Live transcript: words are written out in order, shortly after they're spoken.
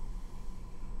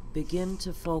Begin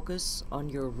to focus on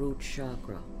your root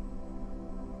chakra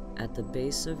at the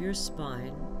base of your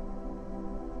spine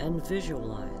and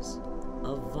visualize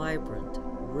a vibrant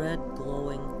red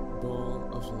glowing ball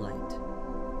of light.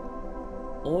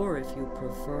 Or if you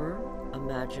prefer,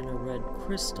 imagine a red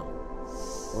crystal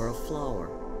or a flower,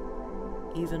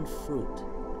 even fruit.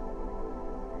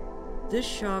 This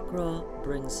chakra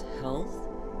brings health,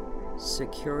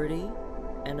 security,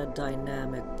 and a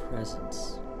dynamic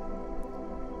presence.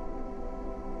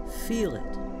 Feel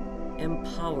it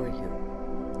empower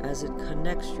you as it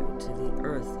connects you to the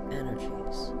earth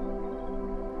energies.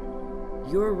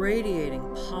 You're radiating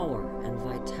power and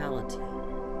vitality.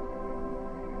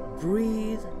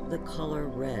 Breathe the color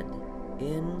red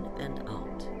in and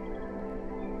out.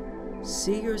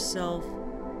 See yourself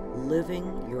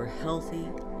living your healthy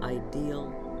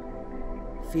ideal,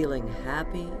 feeling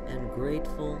happy and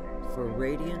grateful for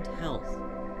radiant health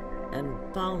and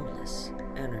boundless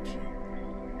energy.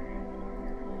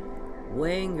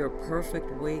 Weighing your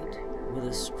perfect weight with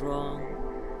a strong,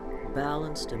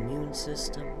 balanced immune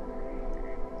system.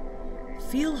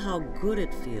 Feel how good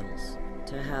it feels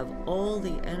to have all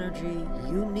the energy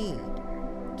you need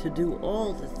to do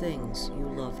all the things you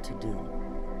love to do.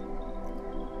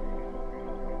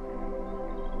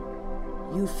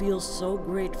 You feel so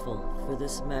grateful for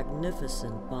this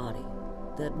magnificent body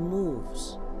that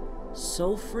moves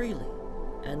so freely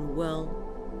and well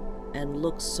and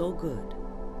looks so good.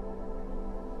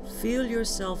 Feel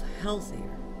yourself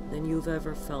healthier than you've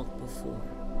ever felt before.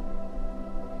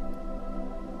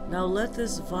 Now let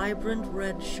this vibrant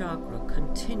red chakra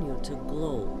continue to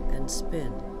glow and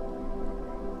spin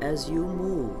as you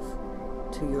move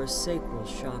to your sacral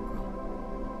chakra,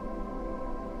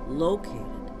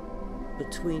 located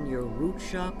between your root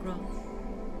chakra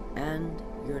and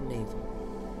your navel.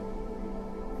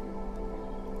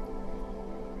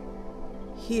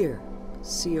 Here,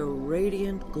 see a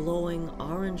radiant, glowing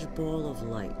orange ball of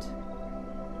light.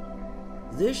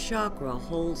 This chakra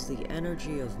holds the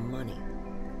energy of money,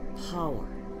 power,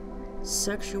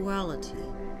 sexuality,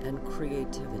 and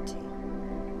creativity.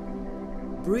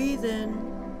 Breathe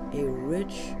in a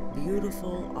rich,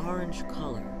 beautiful orange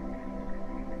color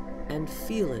and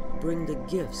feel it bring the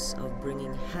gifts of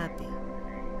bringing happy,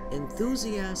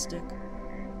 enthusiastic,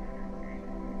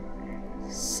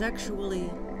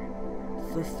 sexually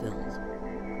fulfilled,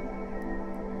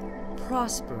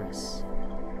 prosperous,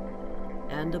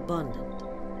 and abundant.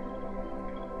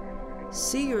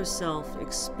 See yourself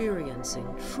experiencing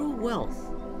true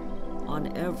wealth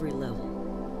on every level.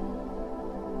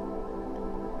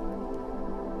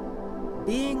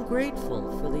 Being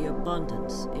grateful for the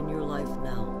abundance in your life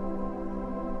now,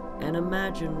 and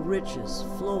imagine riches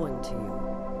flowing to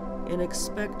you in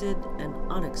expected and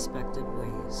unexpected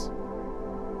ways.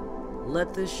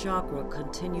 Let this chakra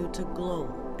continue to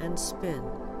glow and spin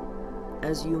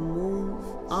as you move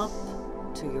up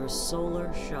to your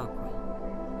solar chakra,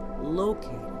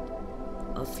 located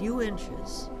a few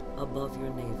inches above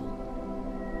your navel.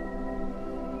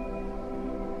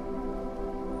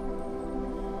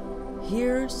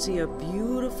 Here, see a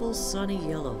beautiful sunny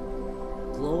yellow,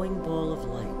 glowing ball of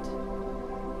light,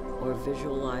 or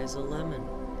visualize a lemon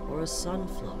or a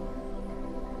sunflower.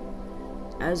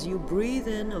 As you breathe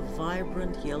in a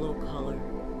vibrant yellow color,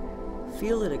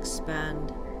 feel it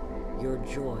expand your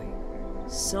joy,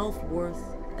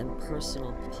 self-worth, and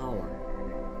personal power.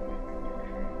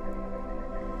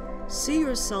 See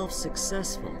yourself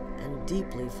successful and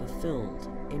deeply fulfilled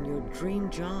in your dream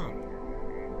job.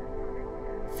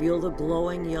 Feel the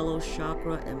glowing yellow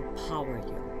chakra empower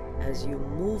you as you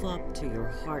move up to your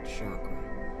heart chakra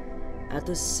at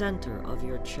the center of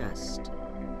your chest,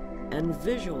 and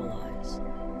visualize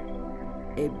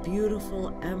a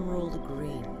beautiful emerald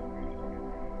green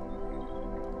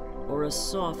or a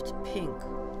soft pink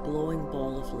glowing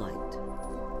ball of light.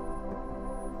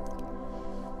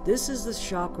 This is the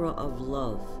chakra of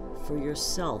love for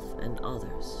yourself and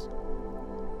others.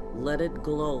 Let it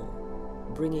glow,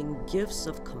 bringing gifts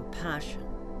of compassion,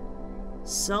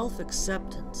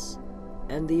 self-acceptance,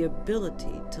 and the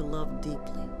ability to love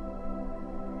deeply.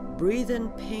 Breathe in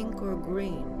pink or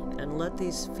green and let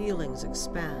these feelings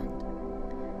expand,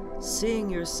 seeing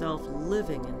yourself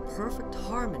living in perfect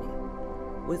harmony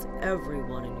with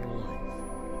everyone in your life.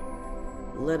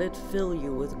 Let it fill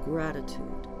you with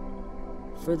gratitude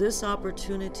for this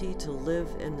opportunity to live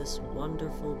in this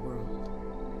wonderful world.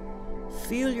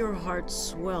 Feel your heart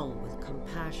swell with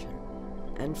compassion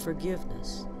and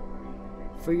forgiveness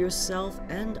for yourself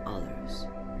and others.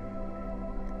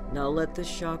 Now let this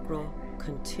chakra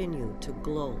continue to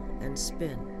glow and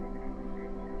spin.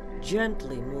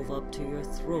 Gently move up to your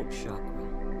throat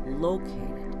chakra,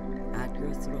 located at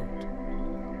your throat.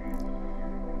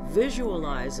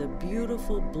 Visualize a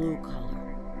beautiful blue color.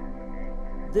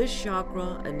 This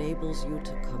chakra enables you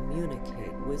to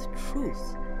communicate with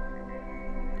truth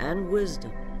and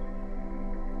wisdom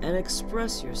and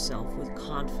express yourself with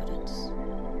confidence.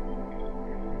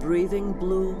 Breathing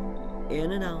blue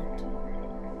in and out,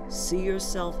 see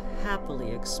yourself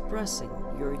happily expressing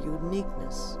your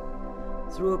uniqueness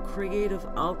through a creative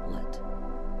outlet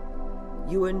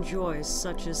you enjoy,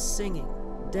 such as singing,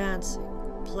 dancing,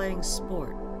 playing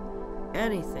sport,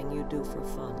 anything you do for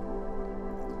fun.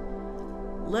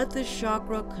 Let this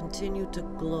chakra continue to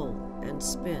glow and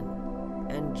spin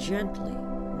and gently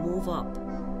move up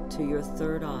to your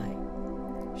third eye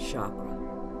chakra,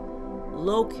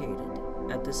 located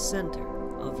at the center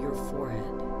of your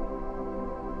forehead.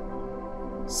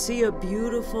 See a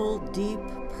beautiful, deep,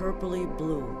 purpley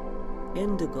blue,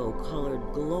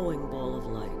 indigo-colored glowing ball of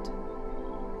light.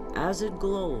 As it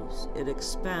glows, it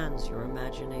expands your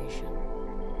imagination,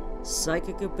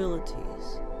 psychic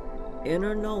abilities,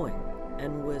 inner knowing,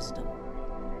 and wisdom.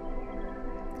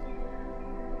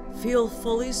 Feel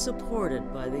fully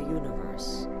supported by the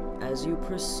universe as you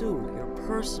pursue your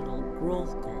personal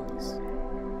growth goals.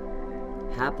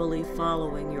 Happily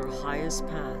following your highest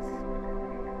path,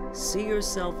 see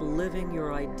yourself living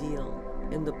your ideal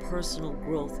in the personal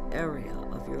growth area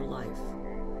of your life,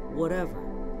 whatever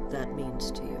that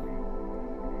means to you.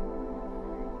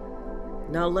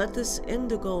 Now let this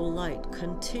indigo light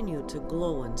continue to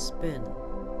glow and spin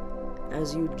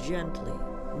as you gently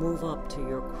move up to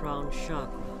your crown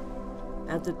chakra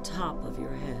at the top of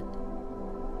your head.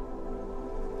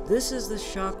 This is the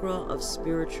chakra of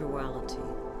spirituality,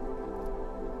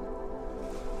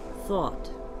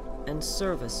 thought, and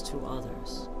service to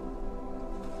others.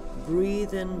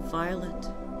 Breathe in violet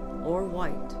or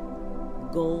white,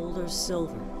 gold or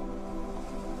silver,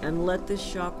 and let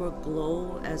this chakra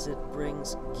glow as it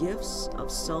brings gifts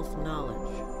of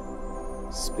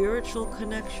self-knowledge, spiritual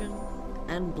connection,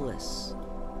 and bliss.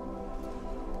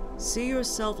 See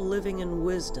yourself living in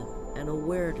wisdom and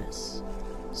awareness,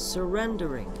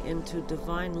 surrendering into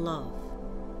divine love,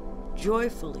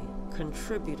 joyfully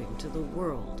contributing to the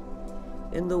world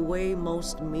in the way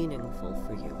most meaningful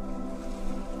for you.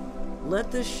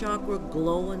 Let this chakra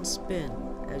glow and spin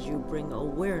as you bring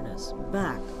awareness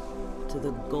back to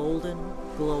the golden,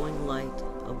 glowing light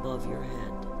above your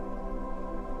head.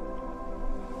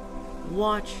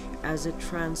 Watch as it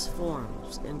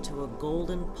transforms into a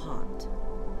golden pot.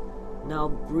 Now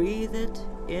breathe it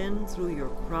in through your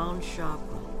crown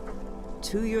chakra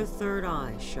to your third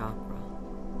eye chakra,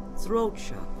 throat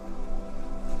chakra,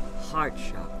 heart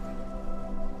chakra,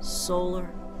 solar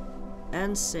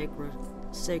and sacral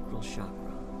chakra,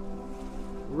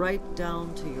 right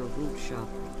down to your root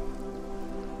chakra.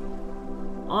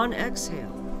 On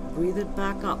exhale, breathe it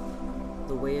back up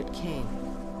the way it came.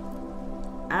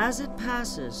 As it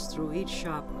passes through each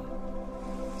chakra,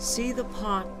 see the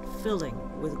pot filling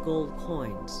with gold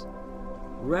coins,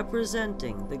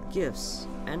 representing the gifts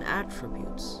and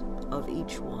attributes of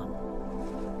each one.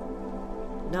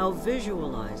 Now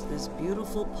visualize this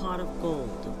beautiful pot of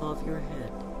gold above your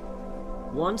head,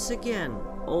 once again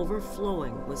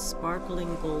overflowing with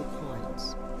sparkling gold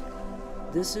coins.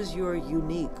 This is your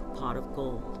unique pot of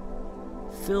gold,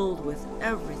 filled with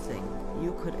everything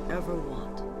you could ever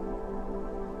want.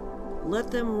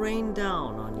 Let them rain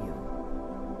down on you.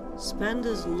 Spend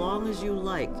as long as you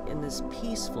like in this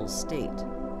peaceful state,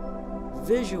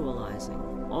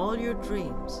 visualizing all your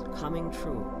dreams coming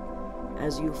true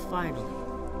as you finally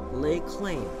lay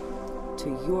claim to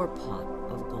your pot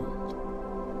of gold.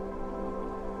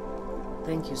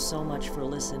 Thank you so much for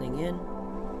listening in.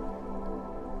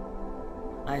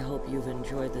 I hope you've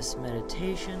enjoyed this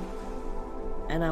meditation